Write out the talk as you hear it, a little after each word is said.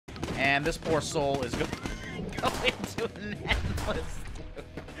and this poor soul is going into an endless loop.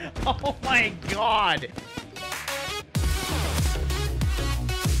 Oh my god!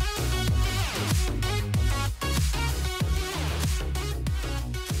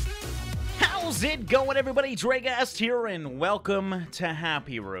 How's it going, everybody? Dragast here, and welcome to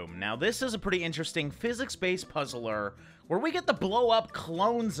Happy Room. Now, this is a pretty interesting physics-based puzzler where we get to blow up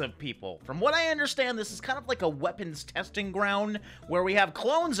clones of people. From what I understand, this is kind of like a weapons testing ground where we have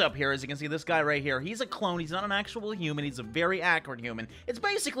clones up here. As you can see, this guy right here, he's a clone. He's not an actual human. He's a very accurate human. It's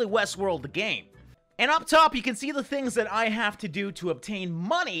basically Westworld, the game. And up top, you can see the things that I have to do to obtain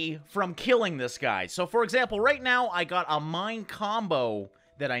money from killing this guy. So, for example, right now, I got a mine combo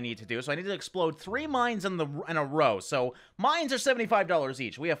that I need to do. So I need to explode 3 mines in a row. So mines are $75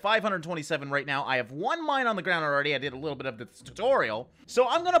 each. We have 527 right now. I have 1 mine on the ground already. I did a little bit of the tutorial. So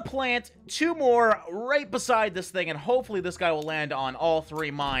I'm gonna plant 2 more right beside this thing, and hopefully this guy will land on all 3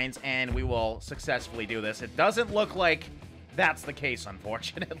 mines, and we will successfully do this. It doesn't look like that's the case,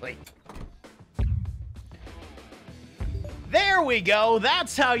 unfortunately. There we go,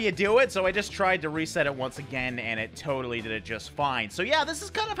 that's how you do it. So I just tried to reset it once again, and it totally did it just fine. So yeah, this is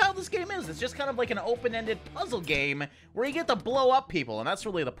kind of how this game is. It's just kind of like an open-ended puzzle game where you get to blow up people, and that's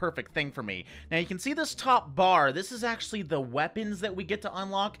really the perfect thing for me. Now you can see this top bar. This is actually the weapons that we get to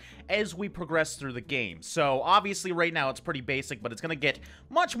unlock as we progress through the game. So obviously right now it's pretty basic, but it's gonna get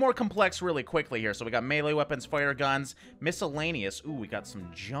much more complex really quickly here. So we got melee weapons, fire guns, miscellaneous. Ooh, we got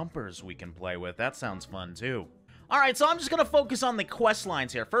some jumpers we can play with. That sounds fun too. Alright, so I'm just going to focus on the quest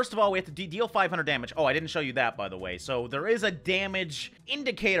lines here. First of all, we have to deal 500 damage. Oh, I didn't show you that, by the way. So there is a damage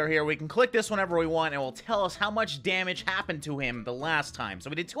indicator here. We can click this whenever we want, and it will tell us how much damage happened to him the last time. So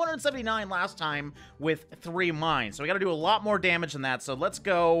we did 279 last time with 3 mines. So we got to do a lot more damage than that. So let's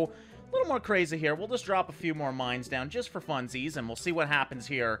go a little more crazy here. We'll just drop a few more mines down just for funsies, and we'll see what happens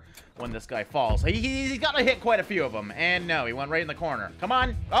here when this guy falls. He's got to hit quite a few of them, and no, he went right in the corner. Come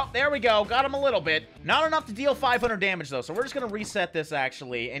on. Oh, there we go. Got him a little bit. Not enough to deal 500 damage, though, so we're just going to reset this,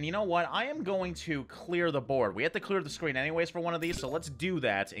 actually, and you know what? I am going to clear the board. We have to clear the screen anyways for one of these, so let's do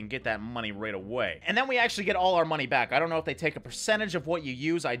that and get that money right away. And then we actually get all our money back. I don't know if they take a percentage of what you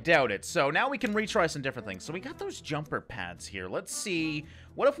use. I doubt it. So now we can retry some different things. So we got those jumper pads here. Let's see.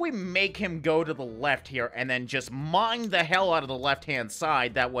 What if we make him go to the left here and then just mine the hell out of the left-hand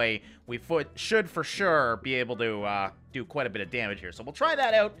side? That way, we should for sure be able to do quite a bit of damage here. So we'll try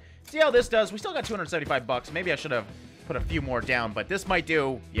that out, see how this does. We still got 275 bucks. Maybe I should have put a few more down, but this might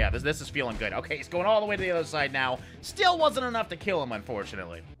do. Yeah, this is feeling good. Okay, he's going all the way to the other side now. Still wasn't enough to kill him,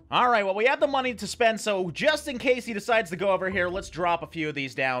 unfortunately. All right, well, we have the money to spend, so just in case he decides to go over here, let's drop a few of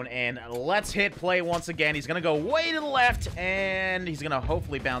these down, and let's hit play once again. He's going to go way to the left, and he's going to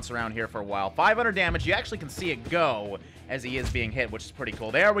hopefully bounce around here for a while. 500 damage. You actually can see it go as he is being hit, which is pretty cool.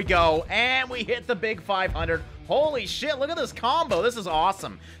 There we go, and we hit the big 500. Holy shit, look at this combo. This is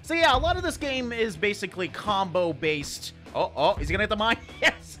awesome. So yeah, a lot of this game is basically combo-based. Oh, he's gonna hit the mine?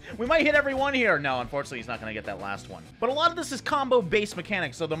 Yes! We might hit every one here. No, unfortunately, he's not gonna get that last one. But a lot of this is combo-based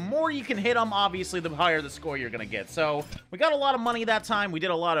mechanics, so the more you can hit them, obviously, the higher the score you're gonna get. So, we got a lot of money that time. We did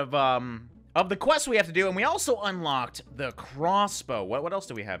a lot of the quests we have to do, and we also unlocked the crossbow. What else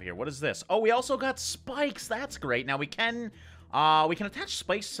do we have here? What is this? Oh, we also got spikes. That's great. Now, we can attach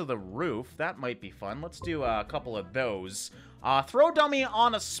spikes to the roof. That might be fun. Let's do a couple of those. Throw dummy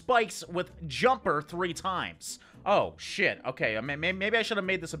on a spikes with jumper 3 times. Oh, shit. Okay, maybe I should have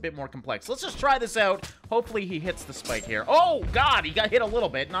made this a bit more complex. Let's just try this out. Hopefully he hits the spike here. Oh, God, he got hit a little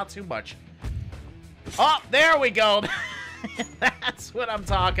bit. Not too much. Oh, there we go. That's what I'm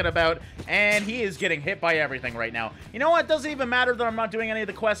talking about. And he is getting hit by everything right now. You know what? It doesn't even matter that I'm not doing any of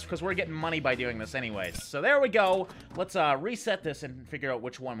the quests because we're getting money by doing this anyways. So there we go. Let's reset this and figure out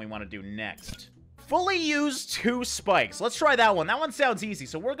which one we want to do next. Fully use 2 spikes. Let's try that one. That one sounds easy.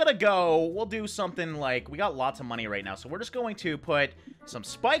 So we're gonna go, we'll do something like, we got lots of money right now, so we're just going to put some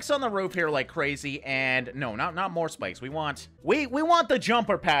spikes on the roof here like crazy, and no, not more spikes. We want the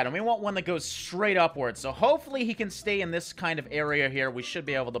jumper pad, and we want one that goes straight upwards. So hopefully he can stay in this kind of area here. We should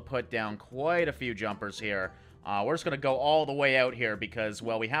be able to put down quite a few jumpers here. We're just gonna go all the way out here because,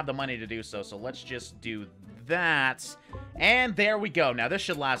 well, we have the money to do so, so let's just do that. And there we go. Now, this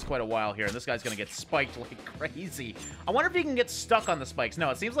should last quite a while here. This guy's gonna get spiked like crazy. I wonder if he can get stuck on the spikes. No,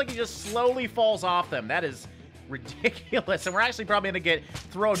 it seems like he just slowly falls off them. That is ridiculous. And we're actually probably gonna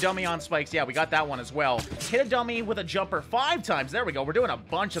throw a dummy on spikes. Yeah, we got that one as well. Hit a dummy with a jumper 5 times. There we go. We're doing a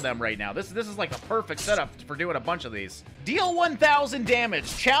bunch of them right now. This is like the perfect setup for doing a bunch of these. Deal 1,000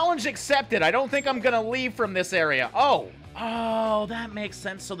 damage. Challenge accepted. I don't think I'm gonna leave from this area. Oh, Oh, that makes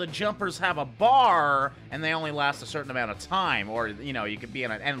sense. So the jumpers have a bar, and they only last a certain amount of time, or, you know, you could be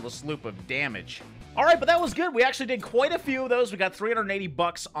in an endless loop of damage. All right, but that was good. We actually did quite a few of those. We got 380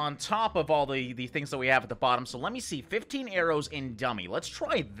 bucks on top of all the things that we have at the bottom. So let me see, 15 arrows in dummy. Let's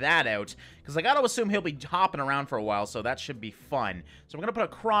try that out, because I got to assume he'll be hopping around for a while, so that should be fun. So we're going to put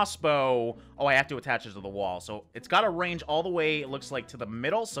a crossbow. Oh, I have to attach it to the wall. So it's got a range all the way, it looks like, to the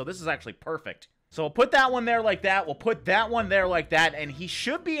middle. So this is actually perfect. So we'll put that one there like that. We'll put that one there like that. And he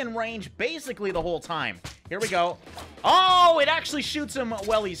should be in range basically the whole time. Here we go. Oh, it actually shoots him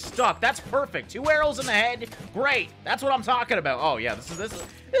while he's stuck. That's perfect. 2 arrows in the head. Great. That's what I'm talking about. Oh, yeah. This is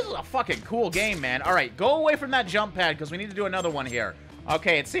a fucking cool game, man. All right. Go away from that jump pad because we need to do another one here.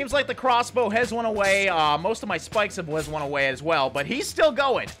 Okay, it seems like the crossbow has one away. Most of my spikes have one away as well, but he's still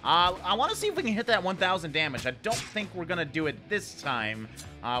going. I want to see if we can hit that 1,000 damage. I don't think we're going to do it this time.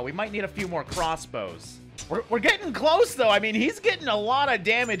 We might need a few more crossbows. We're getting close, though. I mean, he's getting a lot of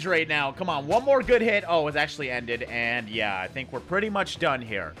damage right now. Come on, one more good hit. Oh, it's actually ended, and yeah, I think we're pretty much done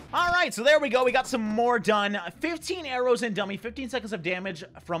here. All right, so there we go. We got some more done. 15 arrows in dummy, 15 seconds of damage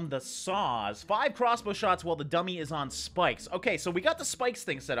from the saws, 5 crossbow shots while the dummy is on spikes. Okay, so we got the spikes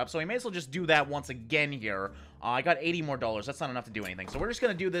thing set up, so we may as well just do that once again here. I got $80 more. That's not enough to do anything, so we're just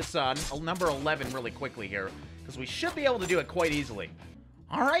going to do this number 11 really quickly here, because we should be able to do it quite easily.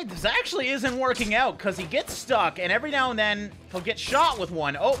 All right, this actually isn't working out because he gets stuck, and every now and then he'll get shot with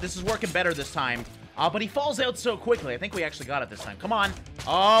one. Oh, this is working better this time. But he falls out so quickly. I think we actually got it this time. Come on.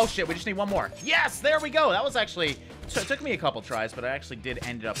 Oh, shit, we just need one more. Yes, there we go. That was actually... It took me a couple tries, but I actually did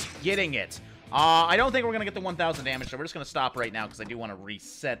end up getting it. I don't think we're going to get the 1,000 damage, so we're just going to stop right now because I do want to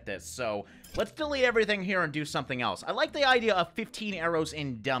reset this. So let's delete everything here and do something else. I like the idea of 15 arrows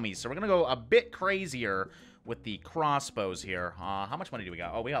in dummies, so we're going to go a bit crazier with the crossbows here. How much money do we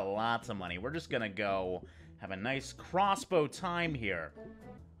got? Oh, we got lots of money. We're just gonna go have a nice crossbow time here.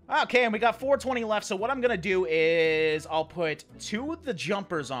 Okay, and we got 420 left, so what I'm gonna do is I'll put 2 of the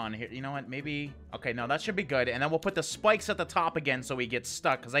jumpers on here. You know what, maybe... Okay, no, that should be good. And then we'll put the spikes at the top again so he gets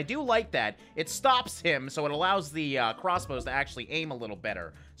stuck, because I do like that. It stops him, so it allows the crossbows to actually aim a little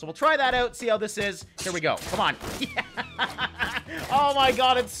better. So we'll try that out, see how this is. Here we go. Come on. Yeah. Oh my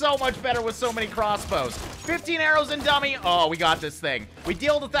god, it's so much better with so many crossbows. 15 arrows in dummy. Oh, we got this thing. We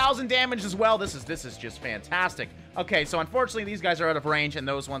dealt 1,000 damage as well. This is just fantastic. Okay, so unfortunately these guys are out of range and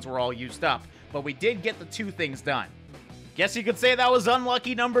those ones were all used up. But we did get the 2 things done. Guess you could say that was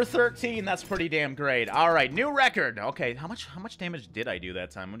unlucky number 13. That's pretty damn great. All right, new record. Okay, how much damage did I do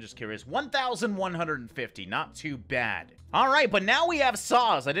that time? I'm just curious. 1,150. Not too bad. All right, but now we have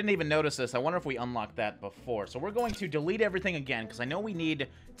saws. I didn't even notice this. I wonder if we unlocked that before. So we're going to delete everything again because I know we need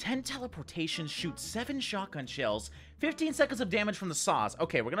 10 teleportations, shoot 7 shotgun shells, 15 seconds of damage from the saws.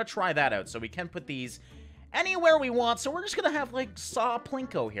 Okay, we're going to try that out so we can put these anywhere we want. So we're just going to have, like, saw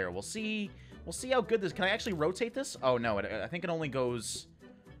plinko here. We'll see how good this... Can I actually rotate this? Oh, no. I think it only goes...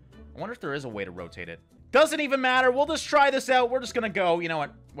 I wonder if there is a way to rotate it. Doesn't even matter. We'll just try this out. We're just going to go... You know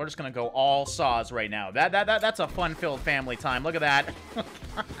what? We're just going to go all saws right now. That's a fun-filled family time. Look at that.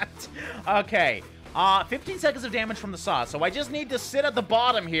 Okay. 15 seconds of damage from the saw. So I just need to sit at the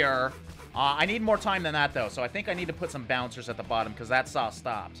bottom here. I need more time than that, though. So I think I need to put some bouncers at the bottom because that saw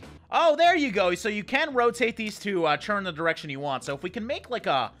stopped. Oh, there you go. So you can rotate these to turn the direction you want. So if we can make, like,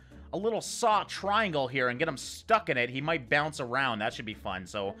 a little saw triangle here and get him stuck in it, he might bounce around. That should be fun.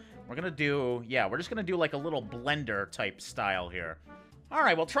 So we're going to do, yeah, we're just going to do like a little blender type style here. All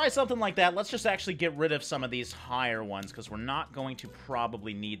right, well, try something like that. Let's just actually get rid of some of these higher ones because we're not going to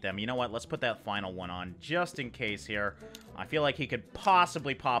probably need them. You know what? Let's put that final one on just in case here. I feel like he could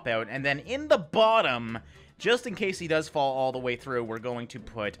possibly pop out. And then in the bottom, just in case he does fall all the way through, we're going to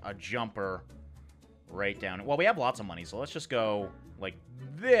put a jumper right down. Well, we have lots of money, so let's just go like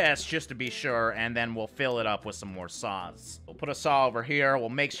this just to be sure, and then we'll fill it up with some more saws. We'll put a saw over here, we'll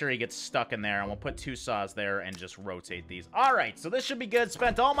make sure he gets stuck in there, and we'll put 2 saws there and just rotate these. Alright, so this should be good.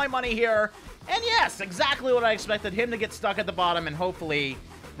 Spent all my money here, and yes, exactly what I expected, him to get stuck at the bottom, and hopefully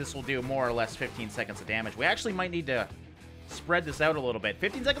this will do more or less 15 seconds of damage. We actually might need to spread this out a little bit.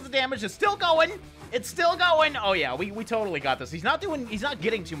 15 seconds of damage is still going. It's still going. Oh yeah, we totally got this. He's not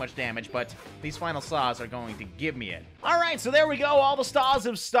getting too much damage, but these final saws are going to give me it. All right, so there we go. All the saws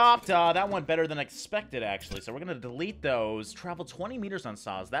have stopped. That went better than expected, actually. So we're gonna delete those. Travel 20 meters on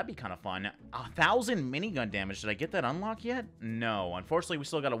saws. That'd be kind of fun. 1,000 minigun damage. Did I get that unlock yet? No. Unfortunately, we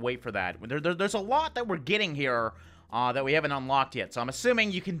still gotta wait for that. There's a lot that we're getting here that we haven't unlocked yet. So I'm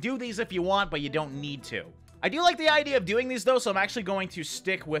assuming you can do these if you want, but you don't need to. I do like the idea of doing these, though, so I'm actually going to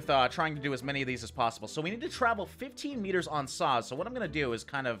stick with trying to do as many of these as possible. So we need to travel 15 meters on saws. So what I'm going to do is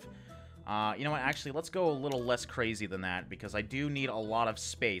kind of You know what? Actually, let's go a little less crazy than that because I do need a lot of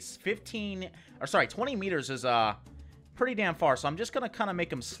space. 20 meters is pretty damn far, so I'm just gonna kind of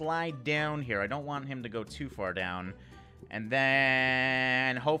make him slide down here. I don't want him to go too far down. And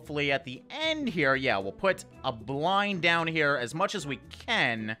then hopefully at the end here, yeah, we'll put a blind down here as much as we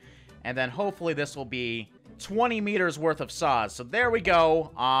can. And then hopefully this will be 20 meters worth of saws. So there we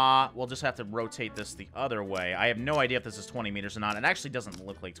go. We'll just have to rotate this the other way. I have no idea if this is 20 meters or not. It actually doesn't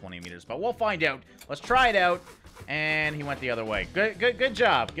look like 20 meters, but we'll find out. Let's try it out. And he went the other way. Good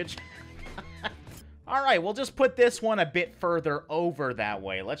job. Good job. All right, we'll just put this one a bit further over that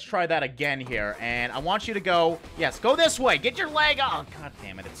way. Let's try that again here. And I want you to go, yes, go this way. Get your leg on. Oh, god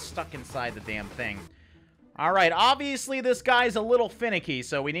damn it. It's stuck inside the damn thing. All right, obviously this guy's a little finicky,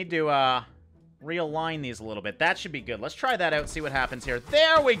 so we need to realign these a little bit. That should be good. Let's try that out, see what happens here.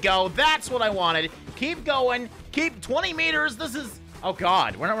 There we go. That's what I wanted. Keep going. Keep 20 meters. This is... Oh,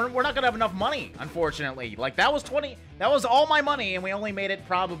 God. We're not going to have enough money, unfortunately. Like, that was 20... That was all my money, and we only made it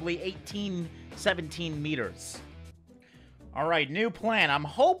probably 17 meters. All right, new plan. I'm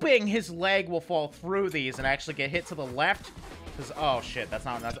hoping his leg will fall through these and actually get hit to the left. Because, oh, shit, that's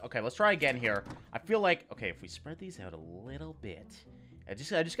not... Okay, let's try again here. I feel like... Okay, if we spread these out a little bit... I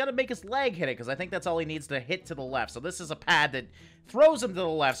just got to make his leg hit it, because I think that's all he needs to hit to the left. So this is a pad that throws him to the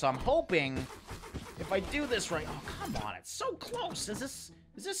left, so I'm hoping if I do this right... Oh, come on, it's so close. Is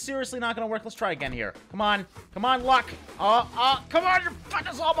this seriously not going to work? Let's try again here. Come on, luck. Come on, your foot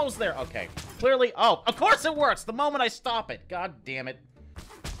is almost there. Okay, clearly... Oh, of course it works the moment I stop it. God damn it.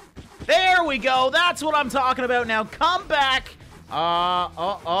 There we go. That's what I'm talking about now. Come back.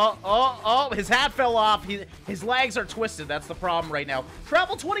 His hat fell off. His legs are twisted. That's the problem right now.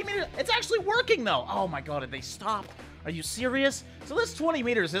 Travel 20 meters. It's actually working, though. Oh, my God. Did they stop? Are you serious? So this 20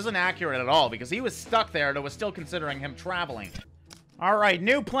 meters isn't accurate at all because he was stuck there and it was still considering him traveling. All right,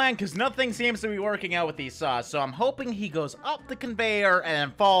 new plan because nothing seems to be working out with these saws. So I'm hoping he goes up the conveyor and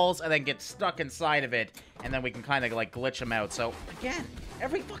then falls and then gets stuck inside of it. And then we can kind of, like, glitch him out. So, again,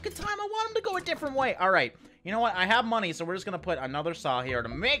 every fucking time I want him to go a different way. All right. You know what? I have money, so we're just going to put another saw here to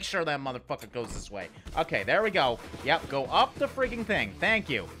make sure that motherfucker goes this way. Okay, there we go. Yep, go up the freaking thing. Thank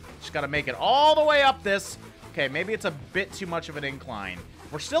you. Just got to make it all the way up this. Okay, maybe it's a bit too much of an incline.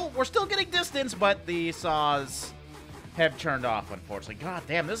 We're still getting distance, but the saws have turned off, unfortunately. God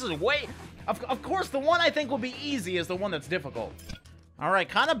damn, this is way... Of course, the one I think will be easy is the one that's difficult. All right,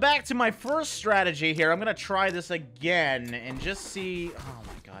 kind of back to my first strategy here. I'm going to try this again and just see... Oh,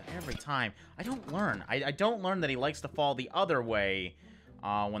 my God, every time. I don't learn. I don't learn that he likes to fall the other way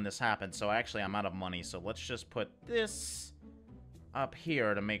when this happens. So, actually, I'm out of money. So, let's just put this up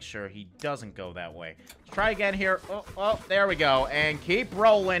here to make sure he doesn't go that way. Let's try again here. Oh, there we go. And keep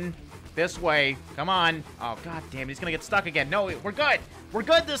rolling this way. Come on. Oh, God damn, he's going to get stuck again. No, we're good. We're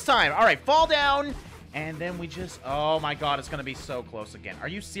good this time. All right, fall down. And then we just... Oh, my God, it's going to be so close again. Are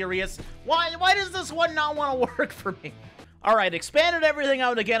you serious? Why does this one not want to work for me? All right, expanded everything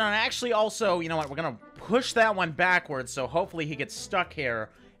out again. And actually also, you know what? We're going to push that one backwards. So hopefully he gets stuck here.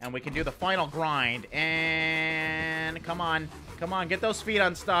 And we can do the final grind. And come on. Come on, get those feet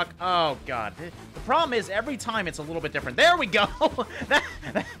unstuck. Oh, God. The problem is every time it's a little bit different. There we go.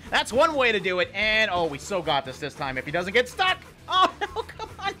 That's one way to do it. And, oh, we so got this time. If he doesn't get stuck. Oh, no, come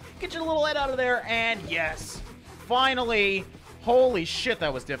on. Get your little head out of there. And, yes. Finally. Holy shit,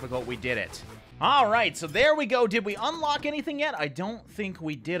 that was difficult. We did it. All right, so there we go. Did we unlock anything yet? I don't think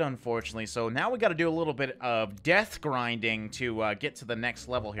we did, unfortunately. So now we got to do a little bit of death grinding to get to the next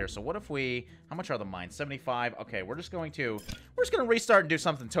level here. So what if we... How much are the mines? 75. Okay, we're just going to restart and do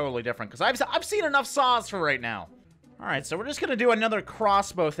something totally different because I've seen enough saws for right now. All right, so we're just going to do another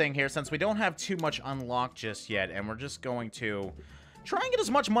crossbow thing here since we don't have too much unlocked just yet. And we're just going to try and get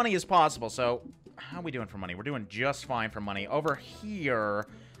as much money as possible. So how are we doing for money? We're doing just fine for money. Over here...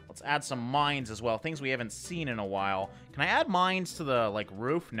 Let's add some mines as well. Things we haven't seen in a while. Can I add mines to the, like,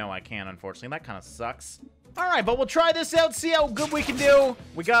 roof? No, I can't, unfortunately. That kind of sucks. All right, but we'll try this out, see how good we can do.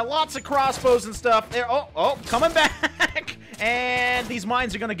 We got lots of crossbows and stuff there. Oh, coming back. And these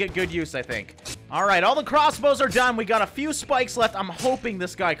mines are going to get good use, I think. All right, all the crossbows are done. We got a few spikes left. I'm hoping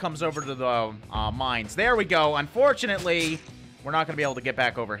this guy comes over to the mines. There we go. Unfortunately, we're not going to be able to get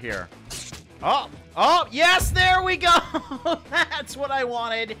back over here. Oh, yes, there we go. That's what I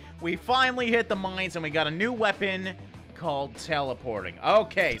wanted. We finally hit the mines, and we got a new weapon called teleporting.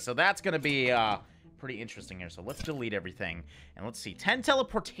 Okay, so that's going to be pretty interesting here. So let's delete everything. And let's see, 10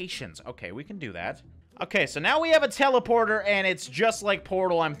 teleportations. Okay, we can do that. Okay, so now we have a teleporter, and it's just like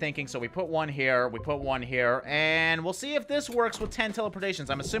Portal, I'm thinking. So we put one here, we put one here, and we'll see if this works with 10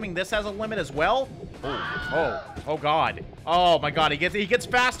 teleportations. I'm assuming this has a limit as well. Oh, God. Oh, my God, he gets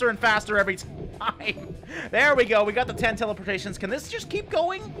faster and faster every time. There we go, we got the 10 teleportations. Can this just keep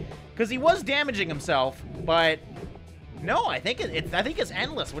going? Because he was damaging himself, but... No, I think it's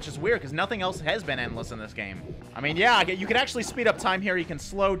endless, which is weird because nothing else has been endless in this game. I mean, yeah, you can actually speed up time here. You can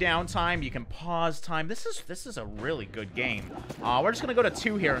slow down time. You can pause time. This is a really good game. We're just gonna go to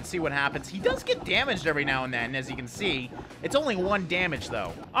 2 here and see what happens. He does get damaged every now and then, as you can see. It's only 1 damage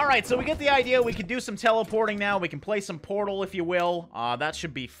though. All right, so we get the idea. We can do some teleporting now. We can play some Portal, if you will. That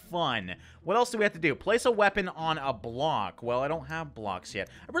should be fun. What else do we have to do? Place a weapon on a block. Well, I don't have blocks yet.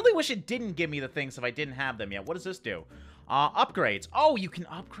 I really wish it didn't give me the things if I didn't have them yet. What does this do? Upgrades. Oh, you can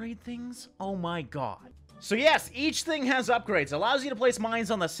upgrade things? Oh my God. So yes, each thing has upgrades. Allows you to place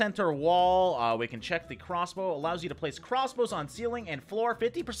mines on the center wall. We can check the crossbow. Allows you to place crossbows on ceiling and floor.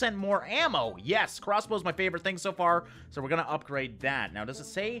 50% more ammo. Yes, crossbow's my favorite thing so far. So we're gonna upgrade that. Now, does it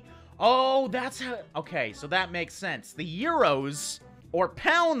say? Oh, that's how... Okay, so that makes sense. The euros... or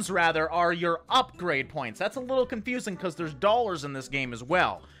pounds, rather, are your upgrade points. That's a little confusing because there's dollars in this game as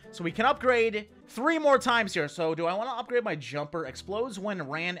well. So we can upgrade 3 more times here. So do I want to upgrade my jumper? Explodes when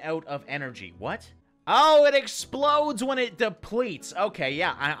ran out of energy. What? Oh, it explodes when it depletes. Okay,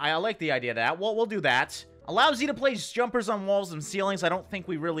 yeah, I like the idea of that. Well, we'll do that. Allows you to place jumpers on walls and ceilings. I don't think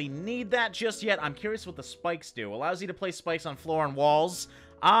we really need that just yet. I'm curious what the spikes do. Allows you to place spikes on floor and walls.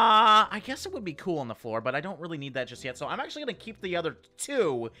 I guess it would be cool on the floor, but I don't really need that just yet. So I'm actually going to keep the other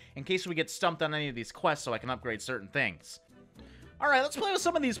 2 in case we get stumped on any of these quests so I can upgrade certain things. Alright, let's play with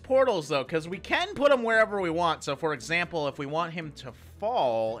some of these portals, though, because we can put them wherever we want. So, for example, if we want him to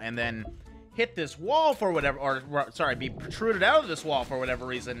fall and then hit this wall for whatever, or, sorry, be protruded out of this wall for whatever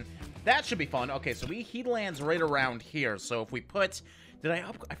reason, that should be fun. Okay, so he lands right around here. So if we put...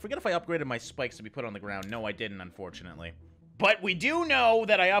 I forget if I upgraded my spikes to be put on the ground. No, I didn't, unfortunately. But we do know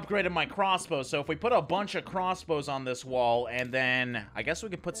that I upgraded my crossbow, so if we put a bunch of crossbows on this wall, and then I guess we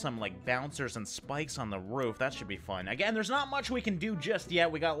can put some, like, bouncers and spikes on the roof, that should be fun. Again, there's not much we can do just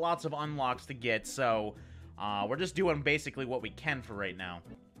yet. We got lots of unlocks to get, so we're just doing basically what we can for right now.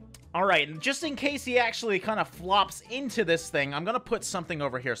 Alright, and just in case he actually kind of flops into this thing, I'm going to put something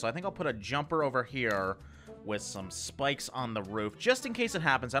over here. So I think I'll put a jumper over here with some spikes on the roof, just in case it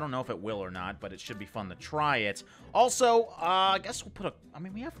happens. I don't know if it will or not, but it should be fun to try it. Also, I guess we'll put a... I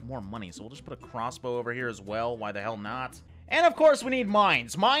mean, we have more money, so we'll just put a crossbow over here as well. Why the hell not? And, of course, we need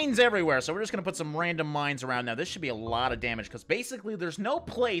mines. Mines everywhere, so we're just going to put some random mines around. Now, this should be a lot of damage, because basically there's no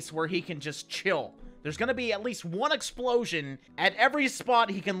place where he can just chill. There's going to be at least 1 explosion at every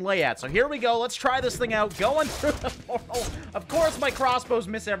spot he can lay at. So here we go. Let's try this thing out. Going through the portal. Of course, my crossbows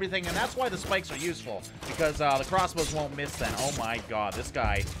miss everything, and that's why the spikes are useful. Because the crossbows won't miss then. Oh my God, this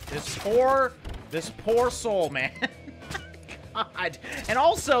guy. This poor soul, man. God. And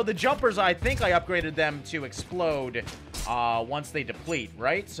also, the jumpers, I think I upgraded them to explode once they deplete,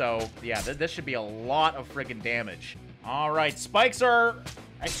 right? So, yeah, this should be a lot of friggin' damage. All right, spikes are...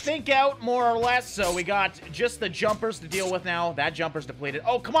 I think out, more or less, so we got just the jumpers to deal with now. That jumper's depleted.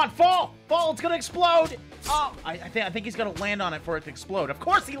 Oh, come on, fall! Fall, it's gonna explode! Oh, I think he's gonna land on it for it to explode. Of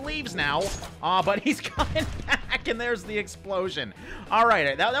course he leaves now, but he's coming back, and there's the explosion. All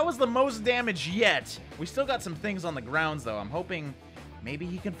right, that was the most damage yet. We still got some things on the grounds, though. I'm hoping maybe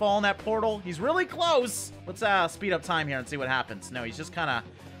he can fall in that portal. He's really close. Let's speed up time here and see what happens. No, he's just kind of...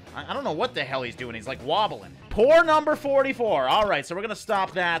 I don't know what the hell he's doing. He's like wobbling. Poor number 44. All right, so we're going to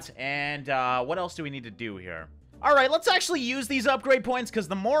stop that. And what else do we need to do here? All right, let's actually use these upgrade points because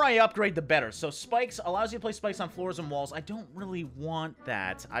the more I upgrade, the better. So spikes allows you to place spikes on floors and walls. I don't really want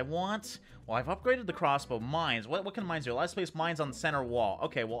that. I want... Well, I've upgraded the crossbow. Mines. What can mines do? Allows you to place mines on the center wall.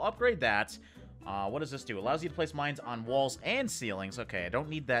 Okay, we'll upgrade that. What does this do? Allows you to place mines on walls and ceilings. Okay, I don't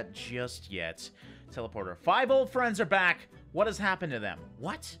need that just yet. Teleporter. 5 old friends are back. What has happened to them?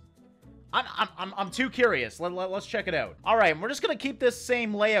 What? I'm too curious. Let's check it out. All right, we're just gonna keep this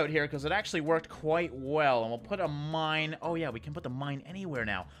same layout here because it actually worked quite well. And we'll put a mine. Oh yeah, we can put the mine anywhere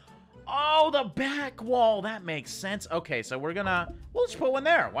now. Oh, the back wall. That makes sense. Okay, so we'll just put one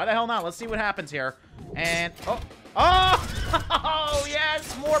there. Why the hell not? Let's see what happens here. And oh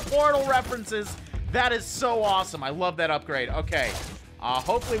yes, more Portal references. That is so awesome. I love that upgrade. Okay.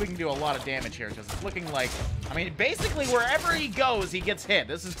 Hopefully we can do a lot of damage here, because it's looking like... I mean, basically, wherever he goes, he gets hit.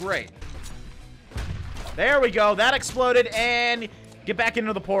 This is great. There we go. That exploded, and get back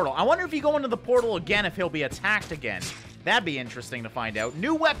into the portal. I wonder if you go into the portal again, if he'll be attacked again. That'd be interesting to find out.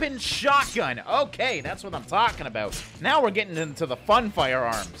 New weapon, shotgun. Okay, that's what I'm talking about. Now we're getting into the fun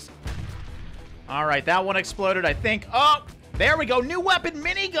firearms. All right, that one exploded, I think. Oh, there we go. New weapon,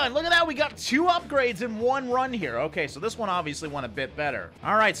 minigun. Look at that. We got 2 upgrades in one run here. Okay, so this one obviously went a bit better.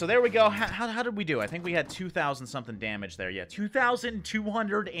 All right, so there we go. How did we do? I think we had 2,000 something damage there. Yeah,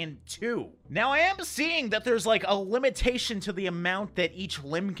 2,202. Now, I am seeing that there's like a limitation to the amount that each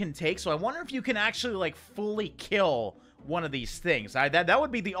limb can take. So I wonder if you can actually like fully kill one of these things. That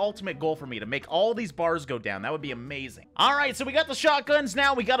would be the ultimate goal for me, to make all these bars go down. That would be amazing. All right, so we got the shotguns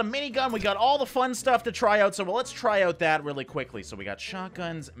now. We got a minigun. We got all the fun stuff to try out. So let's try out that really quickly. So we got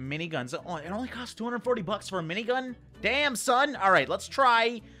shotguns, miniguns. Oh, it only costs 240 bucks for a minigun? Damn, son. All right, let's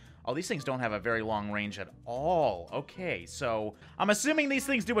try. Oh, these things don't have a very long range at all. Okay, so I'm assuming these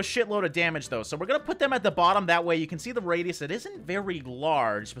things do a shitload of damage, though. So we're going to put them at the bottom. That way you can see the radius. It isn't very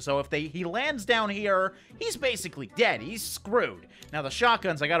large. So if he lands down here, he's basically dead. He's screwed. Now, the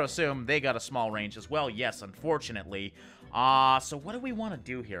shotguns, I got to assume they got a small range as well. Yes, unfortunately. So what do we want to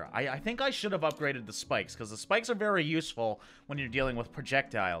do here? I think I should have upgraded the spikes, because the spikes are very useful when you're dealing with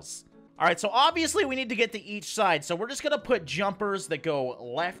projectiles. All right, so obviously we need to get to each side, so we're just going to put jumpers that go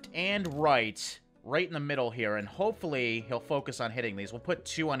left and right in the middle here, and hopefully he'll focus on hitting these. We'll put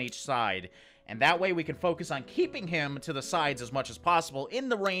 2 on each side, and that way we can focus on keeping him to the sides as much as possible in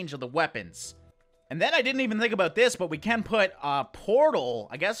the range of the weapons. And then I didn't even think about this, but we can put a portal,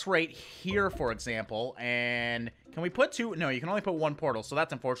 I guess right here, for example, and can we put 2? No, you can only put 1 portal, so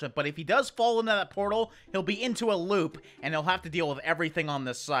that's unfortunate. But if he does fall into that portal, he'll be into a loop, and he'll have to deal with everything on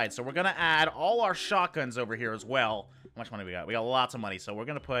this side. So we're going to add all our shotguns over here as well. How much money we got? We got lots of money, so we're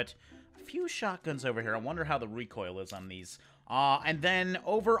going to put a few shotguns over here. I wonder how the recoil is on these. And then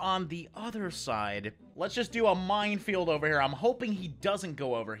over on the other side, let's just do a minefield over here. I'm hoping he doesn't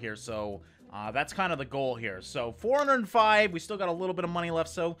go over here, so that's kind of the goal here. So 405, we still got a little bit of money left,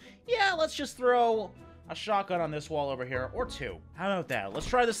 so yeah, let's just throw a shotgun on this wall over here, or 2. How about that? Let's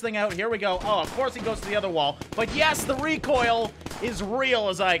try this thing out. Here we go. Oh, of course he goes to the other wall. But yes, the recoil is real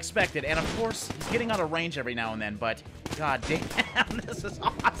as I expected. And of course, he's getting out of range every now and then, but god damn, this is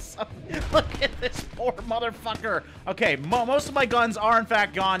awesome. Look at this poor motherfucker. Okay, most of my guns are in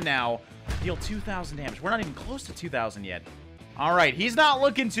fact gone now. Deal 2,000 damage. We're not even close to 2,000 yet. All right, he's not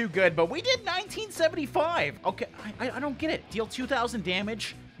looking too good, but we did 1975. Okay, I don't get it. Deal 2,000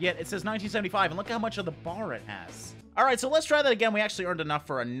 damage, yet it says 1975, and look how much of the bar it has. All right, so let's try that again. We actually earned enough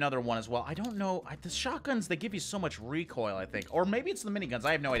for another one as well. I don't know. The shotguns, they give you so much recoil, I think. Or maybe it's the miniguns.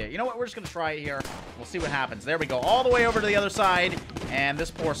 I have no idea. You know what? We're just going to try it here. We'll see what happens. There we go. All the way over to the other side, and this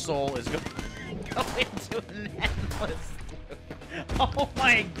poor soul is going to an endless loop. Oh,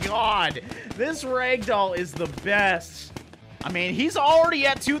 my God. This ragdoll is the best. I mean, he's already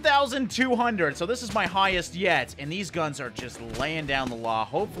at 2,200, so this is my highest yet, and these guns are just laying down the law.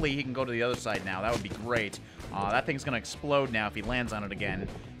 Hopefully, he can go to the other side now. That would be great. That thing's going to explode now if he lands on it again.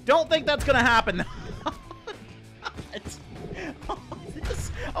 Don't think that's going to happen.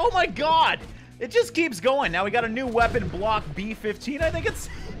 Oh, my God. It just keeps going. Now we got a new weapon, block B15, I think it's...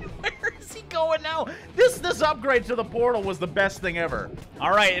 Where is he going now? This upgrade to the portal was the best thing ever. All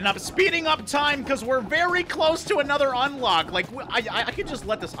right, and I'm speeding up time because we're very close to another unlock. Like, I could just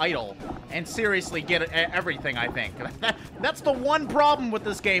let this idle and seriously get everything, I think. That's the one problem with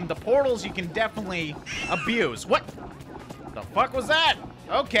this game. The portals you can definitely abuse. What the fuck was that?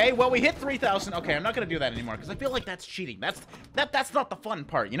 Okay, well, we hit 3,000. Okay, I'm not going to do that anymore because I feel like that's cheating. That's not the fun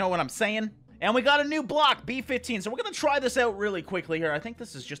part. You know what I'm saying? And we got a new block, B15, so we're going to try this out really quickly here. I think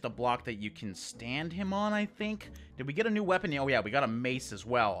this is just a block that you can stand him on, I think. Did we get a new weapon? Oh, yeah, we got a mace as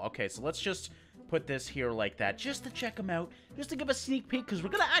well. Okay, so let's just put this here like that, just to check him out, just to give a sneak peek, because we're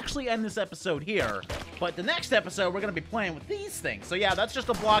going to actually end this episode here. But the next episode, we're going to be playing with these things. So, yeah, that's just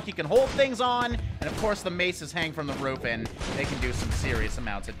a block you can hold things on, and, of course, the maces hang from the roof, and they can do some serious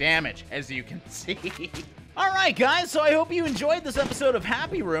amounts of damage, as you can see. Alright guys, so I hope you enjoyed this episode of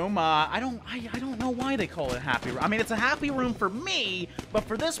Happy Room. I don't know why they call it Happy Room. I mean, it's a happy room for me, but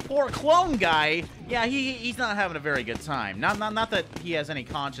for this poor clone guy, yeah, he's not having a very good time. Not that he has any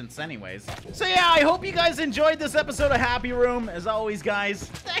conscience anyways. So yeah, I hope you guys enjoyed this episode of Happy Room. As always, guys,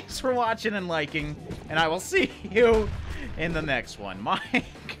 thanks for watching and liking, and I will see you in the next one. My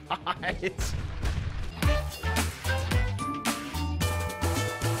God.